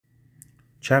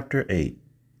Chapter 8.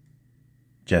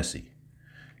 Jessie.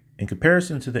 In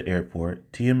comparison to the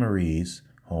airport, Tia Marie's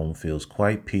home feels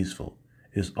quite peaceful.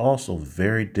 It is also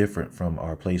very different from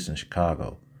our place in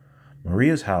Chicago.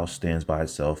 Maria's house stands by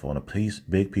itself on a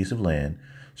big piece of land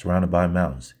surrounded by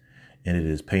mountains, and it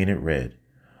is painted red.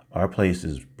 Our place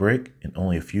is brick and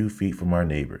only a few feet from our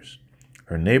neighbors.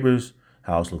 Her neighbor's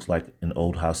house looks like an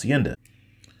old hacienda,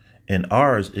 and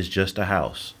ours is just a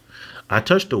house. I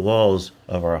touch the walls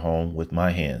of our home with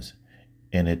my hands,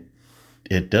 and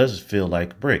it does feel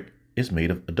like brick. It's made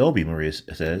of adobe, Maria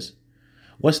says.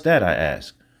 What's that? I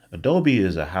ask. Adobe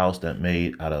is a house that's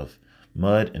made out of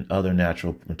mud and other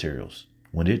natural materials.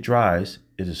 When it dries,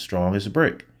 it is strong as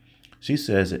brick. She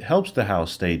says it helps the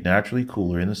house stay naturally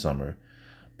cooler in the summer.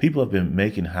 People have been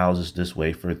making houses this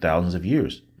way for thousands of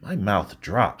years. My mouth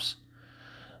drops.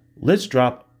 Let's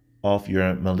drop off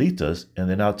your malitas and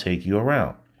then I'll take you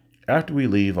around. After we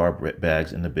leave our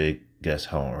bags in the big guest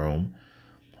home room,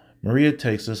 Maria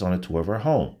takes us on a tour of her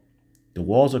home. The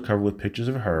walls are covered with pictures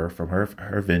of her from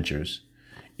her ventures.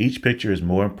 Each picture is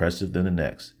more impressive than the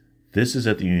next. This is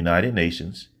at the United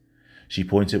Nations. She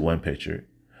points at one picture.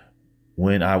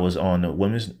 When I was on the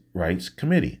Women's Rights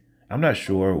Committee. I'm not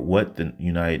sure what the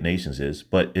United Nations is,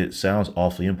 but it sounds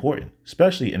awfully important,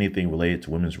 especially anything related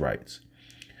to women's rights.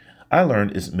 I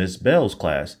learned in Miss Bell's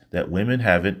class that women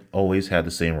haven't always had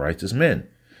the same rights as men.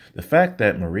 The fact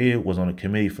that Maria was on a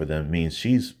committee for them means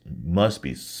she must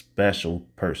be a special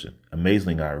person.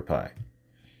 Amazingly, I reply.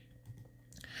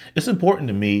 It's important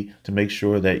to me to make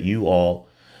sure that you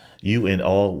and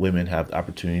all women have the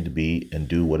opportunity to be and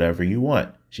do whatever you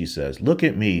want, she says. Look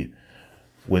at me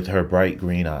with her bright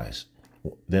green eyes.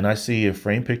 Then I see a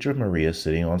framed picture of Maria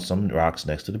sitting on some rocks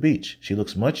next to the beach. She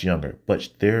looks much younger, but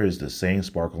there is the same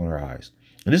sparkle in her eyes.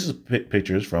 And this is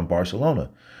pictures from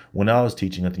Barcelona when I was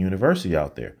teaching at the university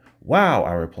out there. Wow,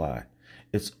 I reply.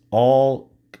 It's all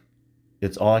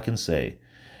I can say.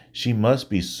 She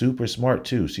must be super smart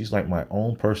too. She's like my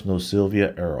own personal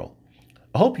Sylvia Earle.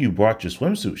 I hope you brought your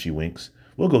swimsuit, she winks.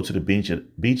 We'll go to the beach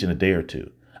in a day or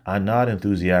two. I nod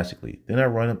enthusiastically. Then I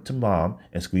run up to Mom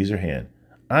and squeeze her hand.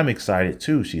 I'm excited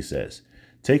too, she says,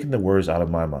 taking the words out of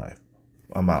my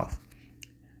mouth.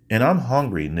 And I'm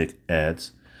hungry, Nick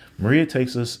adds. Maria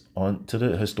takes us on to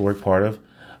the historic part of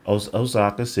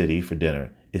Osaka City for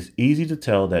dinner. It's easy to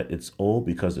tell that it's old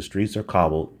because the streets are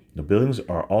cobbled. The buildings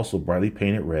are also brightly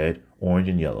painted red, orange,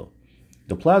 and yellow.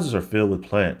 The plazas are filled with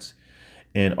plants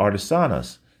and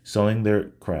artisanas selling their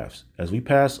crafts. As we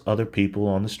pass other people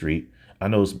on the street, I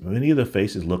notice many of the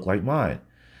faces look like mine.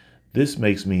 This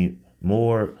makes me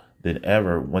more than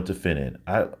ever want to fit in.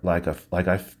 I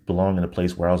belong in the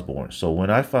place where I was born. So when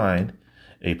I find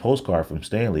a postcard from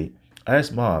Stanley, I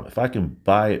ask Mom if I can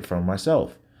buy it from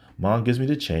myself. Mom gives me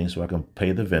the change so I can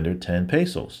pay the vendor 10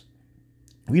 pesos.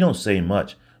 We don't say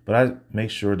much, but I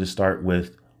make sure to start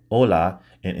with hola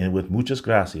and end with muchas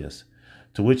gracias,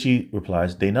 to which he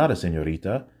replies, de nada,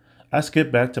 señorita. I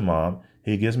skip back to Mom.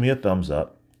 He gives me a thumbs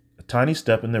up, a tiny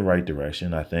step in the right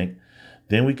direction, I think.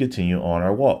 Then we continue on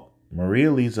our walk.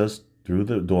 Maria leads us through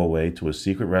the doorway to a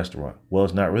secret restaurant. Well,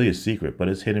 it's not really a secret, but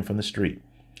it's hidden from the street.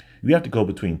 You have to go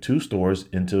between two stores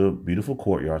into a beautiful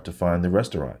courtyard to find the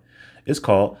restaurant. It's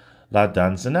called La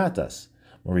Danzanatas.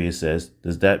 Maria says,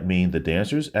 does that mean the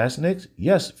dancers? Asks Nick.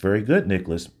 Yes, very good,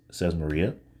 Nicholas, says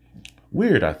Maria.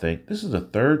 Weird, I think. This is the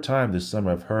third time this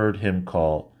summer I've heard him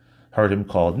called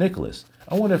Nicholas.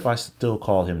 I wonder if I still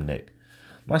call him Nick.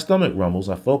 My stomach rumbles.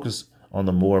 I focus on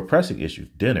the more pressing issue,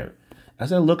 dinner.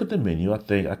 As I look at the menu, I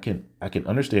think I can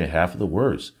understand half of the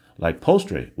words, like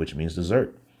postre, which means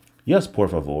dessert. Yes, por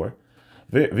favor.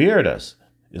 Verduras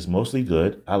is mostly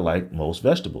good. I like most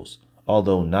vegetables,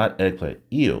 although not eggplant.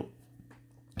 Ew.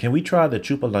 Can we try the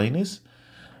chupalines?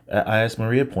 I asked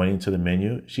Maria, pointing to the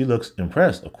menu. She looks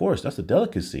impressed. Of course, that's a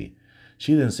delicacy.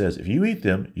 She then says, if you eat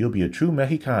them, you'll be a true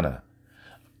Mexicana.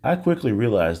 I quickly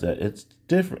realize that it's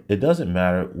different. It doesn't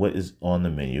matter what is on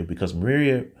the menu because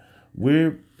we've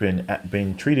been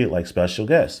being treated like special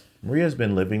guests. Maria's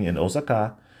been living in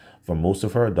Osaka for most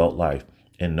of her adult life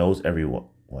and knows everyone.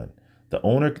 The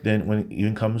owner then when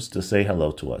even comes to say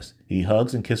hello to us. He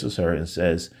hugs and kisses her and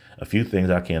says a few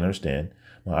things I can't understand.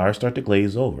 My eyes start to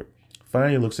glaze over.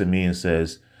 Finally, he looks at me and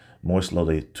says more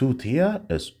slowly, Tu tia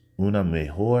es una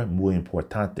mejor muy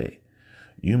importante.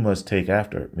 You must take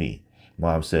after me,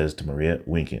 Mom says to Maria,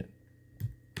 winking.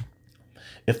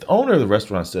 If the owner of the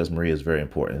restaurant says Maria is very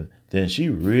important, then she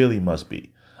really must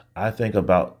be. I think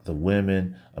about the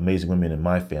women, amazing women in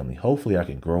my family. Hopefully I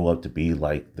can grow up to be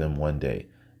like them one day.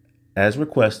 As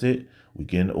requested, we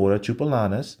get an order of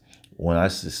chupalanas. When I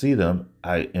see them,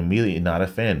 I immediately not a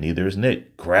fan. Neither is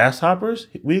Nick. Grasshoppers?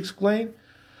 We exclaim.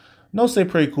 No se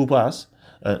preocupas,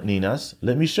 ninas.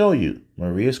 Let me show you.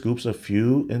 Maria scoops a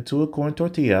few into a corn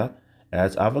tortilla,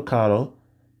 adds avocado,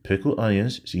 pickled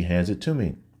onions. She hands it to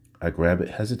me. I grab it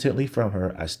hesitantly from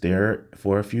her. I stare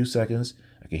for a few seconds.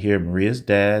 I can hear Maria's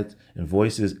dad and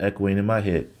voices echoing in my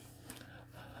head.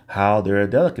 How they're a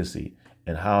delicacy,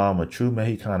 and how I'm a true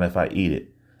Mexicana if I eat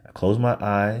it. I close my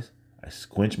eyes, I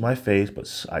squinch my face,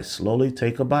 but I slowly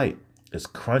take a bite. It's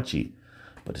crunchy,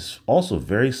 but it's also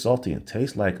very salty and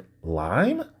tastes like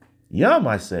lime? Yum,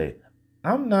 I say.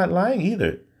 I'm not lying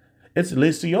either. It's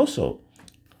delicioso.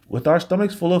 With our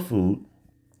stomachs full of food,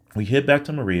 we head back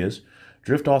to Maria's,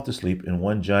 drift off to sleep in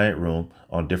one giant room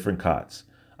on different cots.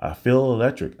 I feel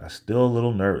electric. I'm still a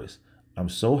little nervous. I'm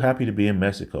so happy to be in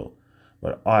Mexico,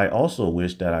 but I also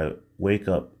wish that I wake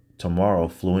up tomorrow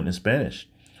fluent in Spanish.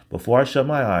 Before I shut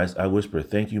my eyes, I whisper,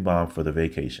 "Thank you, Mom, for the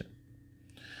vacation."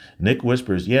 Nick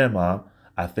whispers, "Yeah, Mom."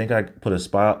 I think I put a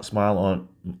smile on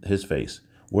his face.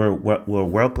 We're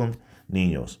welcome,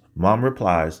 niños. Mom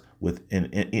replies with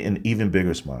an even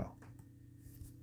bigger smile.